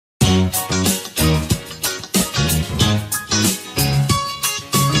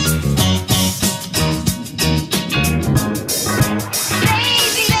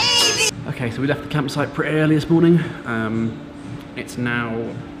so we left the campsite pretty early this morning. It's now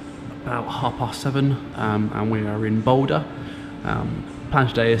about 7:30 and we are in Boulder. Plan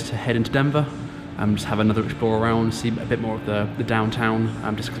today is to head into Denver, just have another explore around, see a bit more of the downtown,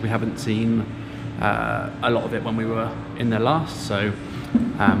 just because we haven't seen a lot of it when we were in there last, so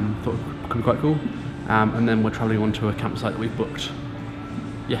thought it could be quite cool. And then we're travelling on to a campsite that we've booked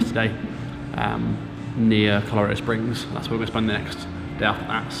yesterday near Colorado Springs. That's where we're going to spend the next day after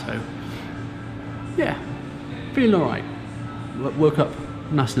that, so yeah, feeling alright. Woke up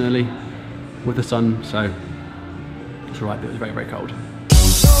nice and early with the sun, so it's alright, but it was very, very cold.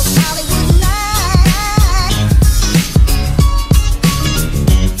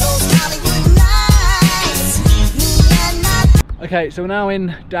 Okay, so we're now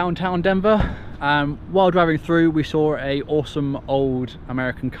in downtown Denver. While driving through, we saw a awesome old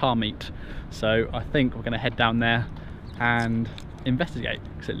American car meet. So I think we're going to head down there and investigate,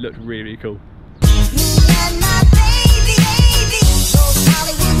 because it looked really, really cool.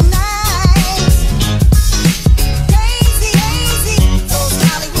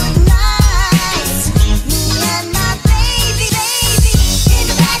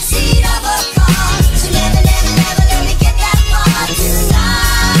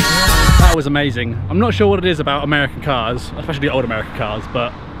 That was amazing. I'm not sure what it is about American cars, especially old American cars,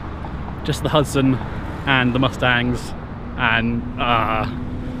 but just the Hudson and the Mustangs, and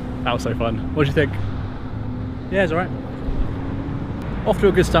that was so fun. What do you think? Yeah, it's alright. Off to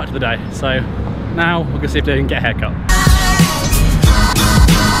a good start to the day, so now we're gonna see if they can get a haircut.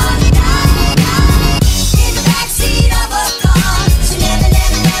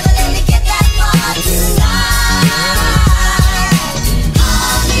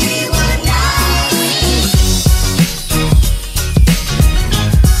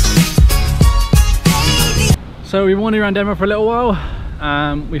 So we've been wandering around Denver for a little while.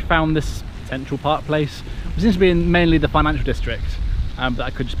 We found this Central Park place, which seems to be in mainly the financial district, but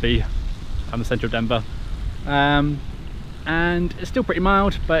that could just be the centre of Denver. And it's still pretty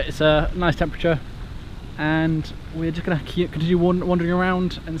mild, but it's a nice temperature, and we're just going to continue wandering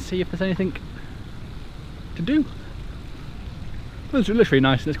around and see if there's anything to do. It looks really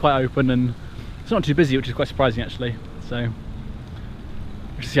nice, and it's quite open, and it's not too busy, which is quite surprising actually. So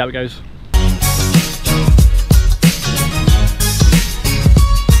let's see how it goes.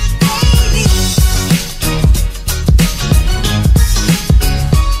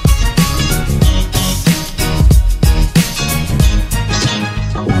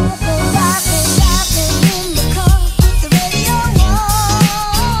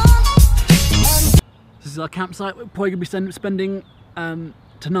 This is our campsite. We're probably going to be spending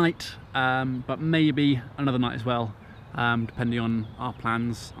tonight, but maybe another night as well, depending on our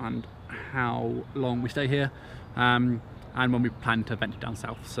plans and how long we stay here, and when we plan to venture down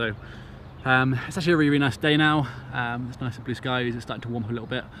south. So it's actually a really, really nice day now. It's nice and blue skies. It's starting to warm up a little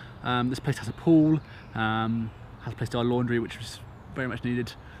bit. This place has a pool, has a place to do our laundry, which was very much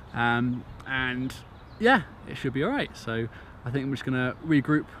needed, and yeah, it should be alright. So I think I'm just going to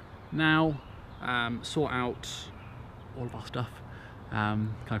regroup now, sort out all of our stuff,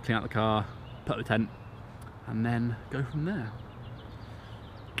 kind of clean out the car, put up the tent, and then go from there.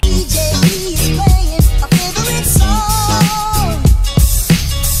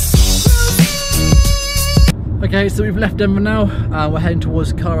 Okay, so we've left Denver now. We're heading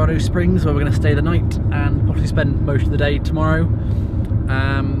towards Colorado Springs, where we're going to stay the night and possibly spend most of the day tomorrow.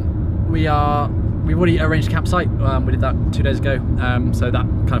 We've already arranged a campsite. We did that 2 days ago, so that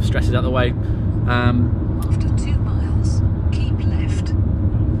kind of stresses out the way. After 2